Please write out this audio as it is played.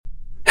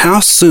How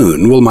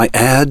soon will my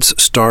ads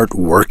start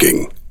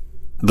working?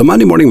 The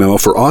Monday Morning Memo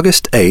for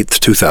August 8th,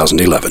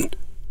 2011.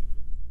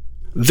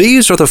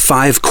 These are the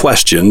 5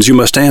 questions you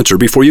must answer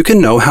before you can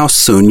know how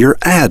soon your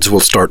ads will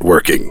start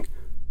working.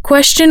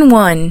 Question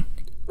 1.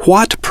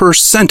 What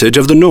percentage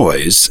of the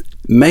noise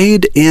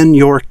made in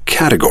your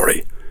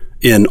category,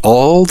 in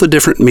all the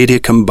different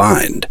media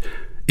combined,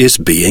 is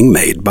being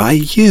made by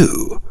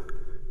you?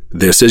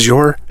 This is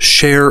your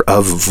share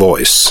of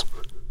voice.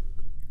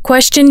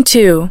 Question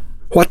 2.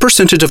 What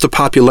percentage of the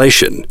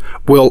population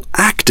will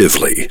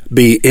actively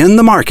be in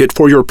the market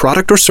for your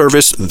product or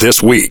service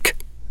this week?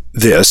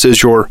 This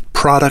is your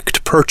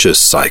product purchase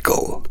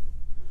cycle.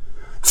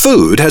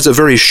 Food has a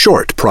very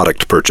short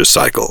product purchase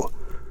cycle.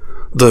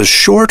 The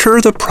shorter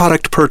the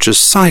product purchase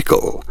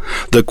cycle,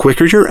 the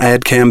quicker your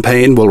ad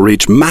campaign will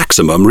reach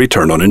maximum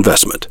return on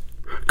investment.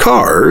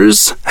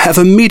 Cars have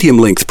a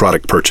medium-length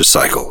product purchase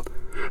cycle.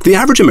 The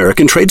average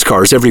American trades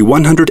cars every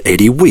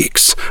 180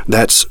 weeks.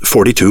 That's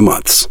 42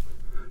 months.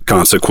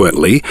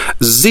 Consequently,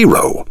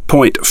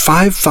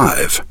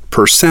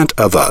 0.55%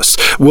 of us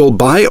will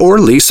buy or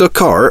lease a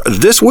car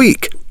this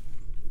week.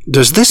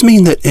 Does this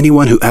mean that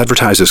anyone who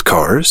advertises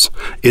cars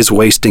is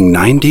wasting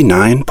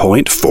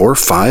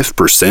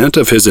 99.45%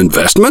 of his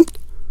investment?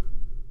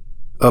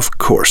 Of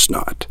course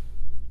not.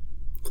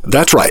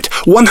 That's right,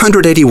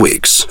 180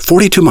 weeks,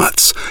 42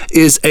 months,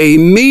 is a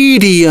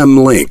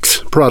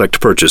medium-length product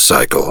purchase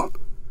cycle.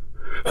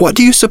 What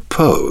do you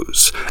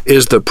suppose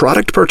is the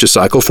product purchase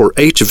cycle for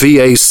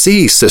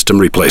HVAC system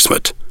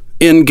replacement,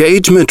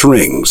 engagement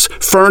rings,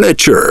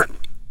 furniture?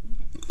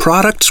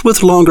 Products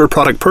with longer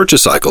product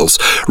purchase cycles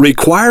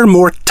require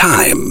more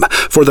time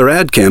for their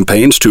ad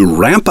campaigns to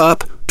ramp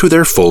up to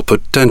their full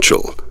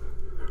potential.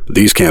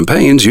 These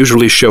campaigns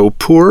usually show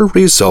poor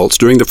results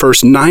during the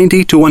first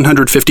 90 to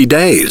 150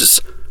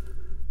 days,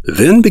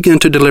 then begin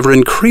to deliver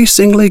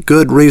increasingly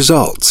good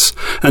results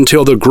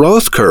until the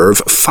growth curve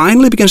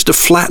finally begins to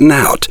flatten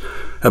out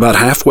about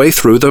halfway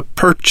through the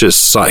purchase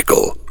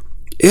cycle.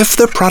 If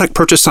the product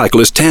purchase cycle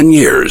is 10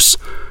 years,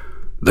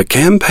 the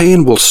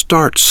campaign will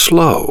start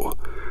slow,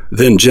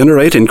 then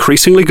generate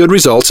increasingly good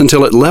results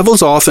until it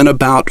levels off in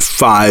about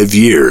 5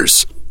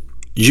 years.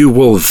 You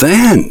will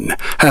then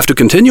have to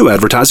continue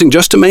advertising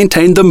just to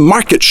maintain the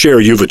market share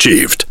you've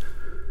achieved.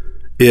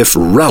 If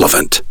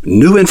relevant,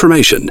 new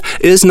information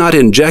is not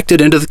injected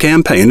into the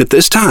campaign at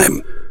this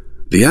time,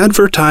 the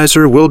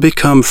advertiser will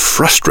become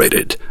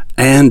frustrated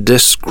and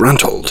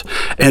disgruntled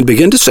and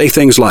begin to say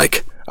things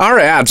like, "Our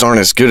ads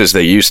aren't as good as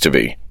they used to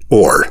be."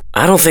 Or,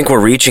 "I don't think we're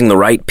reaching the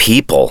right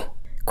people."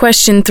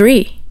 Question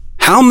 3.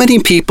 How many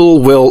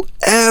people will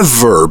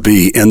ever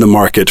be in the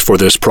market for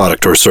this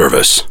product or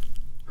service?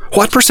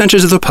 What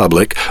percentage of the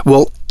public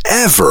will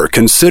ever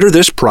consider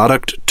this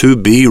product to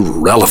be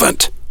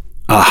relevant?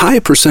 A high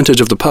percentage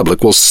of the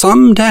public will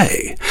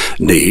someday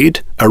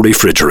need a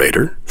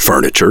refrigerator,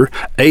 furniture,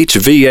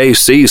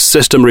 HVAC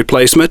system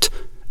replacement,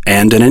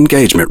 and an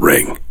engagement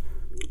ring.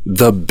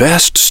 The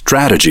best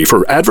strategy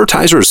for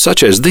advertisers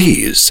such as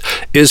these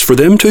is for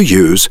them to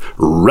use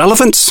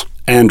relevance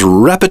and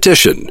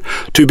repetition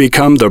to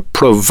become the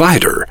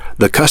provider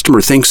the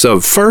customer thinks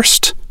of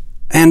first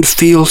and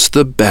feels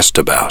the best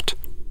about.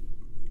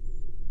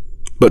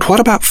 But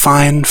what about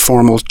fine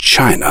formal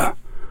china,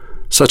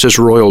 such as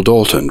Royal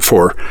Doulton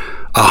for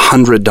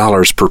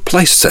 $100 per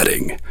place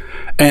setting,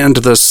 and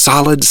the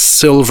solid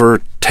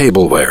silver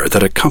tableware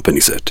that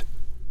accompanies it?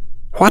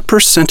 What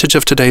percentage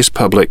of today's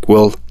public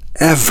will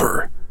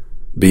ever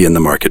be in the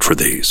market for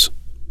these?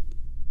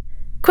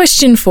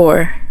 Question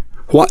 4.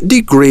 What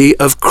degree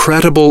of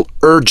credible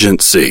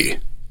urgency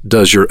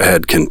does your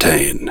ad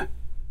contain?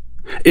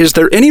 Is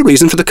there any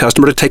reason for the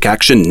customer to take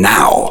action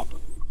now?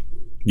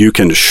 You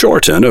can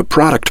shorten a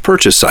product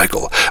purchase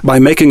cycle by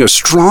making a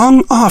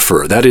strong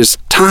offer that is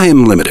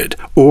time-limited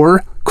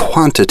or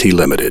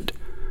quantity-limited.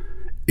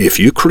 If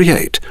you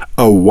create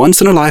a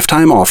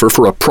once-in-a-lifetime offer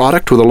for a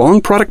product with a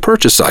long product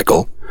purchase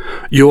cycle,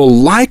 you'll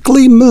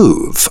likely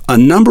move a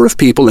number of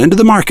people into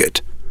the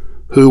market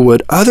who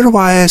would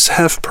otherwise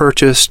have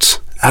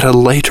purchased at a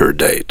later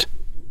date.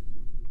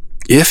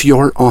 If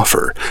your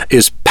offer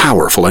is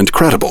powerful and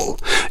credible,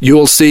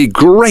 you'll see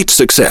great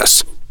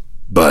success.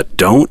 But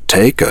don't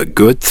take a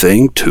good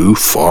thing too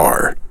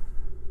far.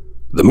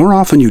 The more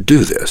often you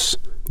do this,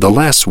 the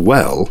less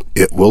well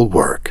it will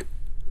work.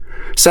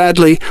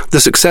 Sadly, the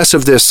success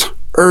of this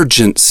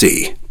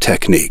urgency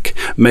technique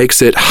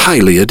makes it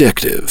highly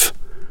addictive.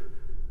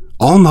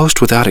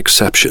 Almost without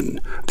exception,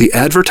 the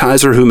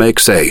advertiser who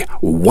makes a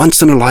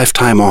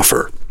once-in-a-lifetime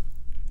offer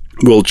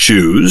will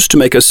choose to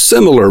make a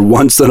similar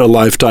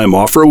once-in-a-lifetime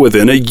offer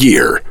within a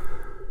year.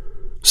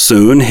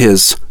 Soon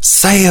his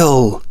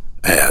sale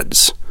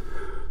ads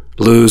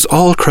lose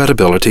all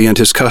credibility, and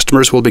his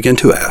customers will begin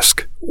to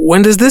ask,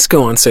 "When does this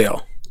go on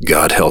sale?"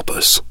 God help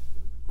us.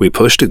 We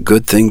pushed a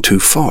good thing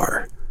too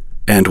far,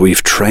 and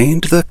we've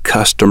trained the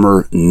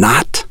customer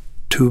not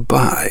to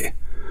buy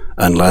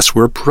unless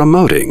we're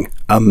promoting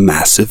a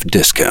massive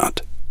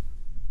discount.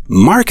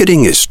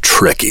 Marketing is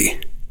tricky.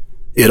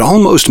 It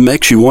almost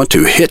makes you want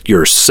to hit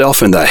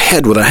yourself in the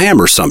head with a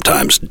hammer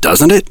sometimes,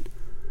 doesn't it?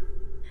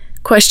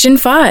 Question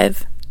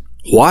 5.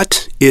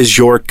 What is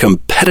your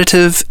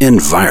competitive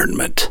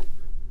environment?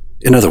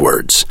 In other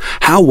words,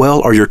 how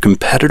well are your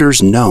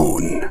competitors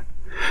known?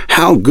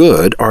 How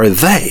good are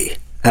they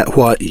at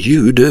what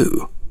you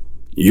do?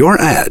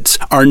 Your ads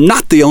are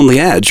not the only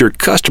ads your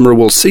customer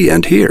will see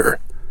and hear.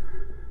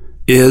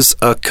 Is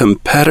a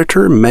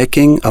competitor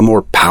making a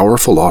more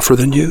powerful offer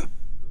than you?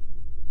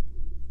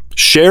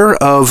 Share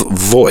of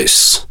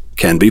voice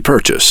can be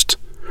purchased.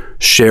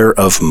 Share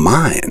of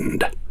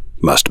mind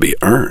must be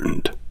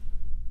earned.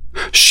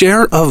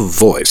 Share of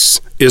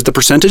voice is the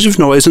percentage of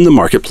noise in the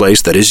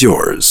marketplace that is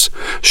yours.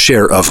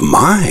 Share of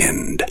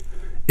mind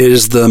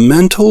is the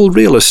mental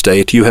real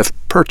estate you have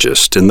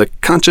purchased in the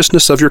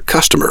consciousness of your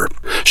customer.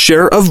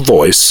 Share of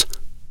voice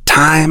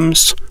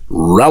times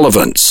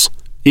relevance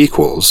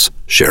equals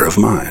share of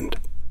mind.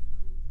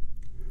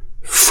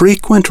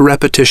 Frequent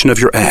repetition of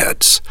your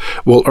ads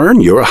will earn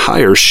you a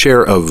higher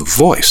share of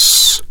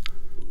voice.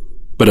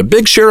 But a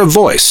big share of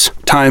voice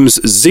times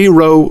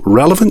 0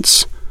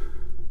 relevance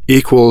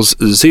equals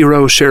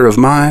 0 share of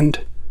mind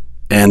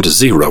and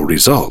 0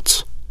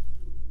 results.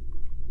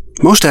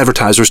 Most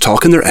advertisers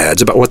talk in their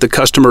ads about what the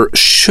customer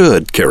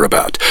should care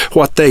about,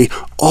 what they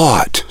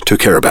ought to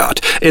care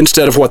about,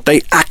 instead of what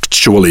they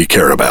actually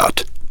care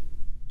about.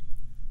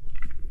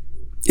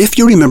 If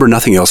you remember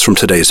nothing else from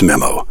today's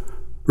memo,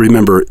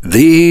 remember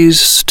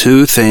these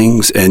 2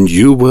 things and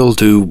you will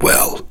do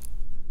well.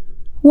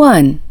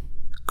 1.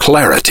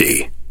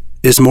 Clarity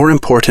is more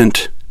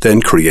important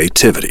than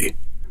creativity.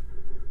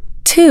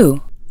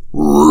 2.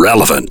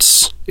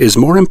 Relevance is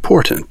more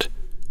important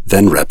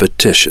than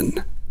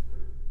repetition.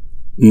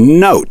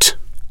 Note,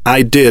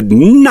 I did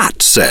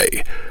not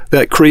say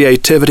that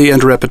creativity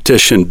and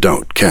repetition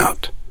don't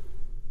count.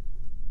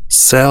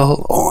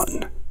 Sell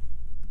on.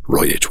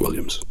 Roy H.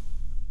 Williams.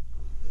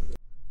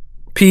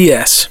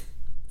 P.S.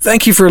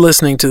 Thank you for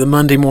listening to the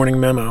Monday Morning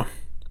Memo.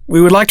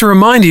 We would like to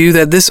remind you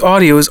that this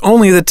audio is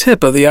only the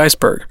tip of the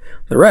iceberg.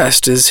 The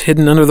rest is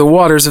hidden under the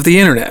waters of the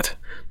internet.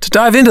 To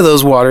dive into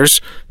those waters,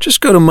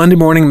 just go to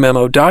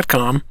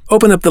mondaymorningmemo.com,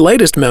 open up the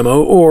latest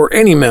memo or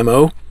any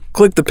memo,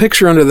 click the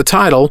picture under the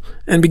title,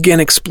 and begin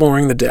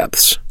exploring the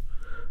depths.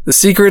 The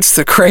secrets,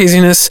 the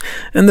craziness,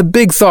 and the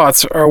big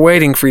thoughts are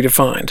waiting for you to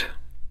find.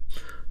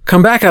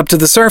 Come back up to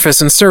the surface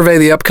and survey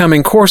the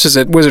upcoming courses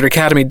at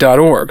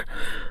wizardacademy.org.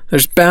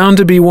 There's bound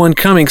to be one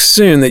coming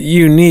soon that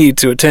you need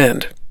to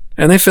attend,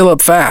 and they fill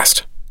up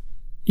fast.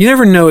 You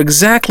never know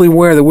exactly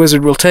where the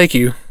wizard will take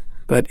you,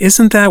 but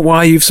isn't that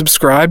why you've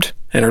subscribed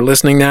and are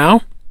listening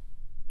now?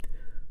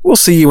 We'll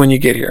see you when you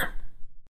get here.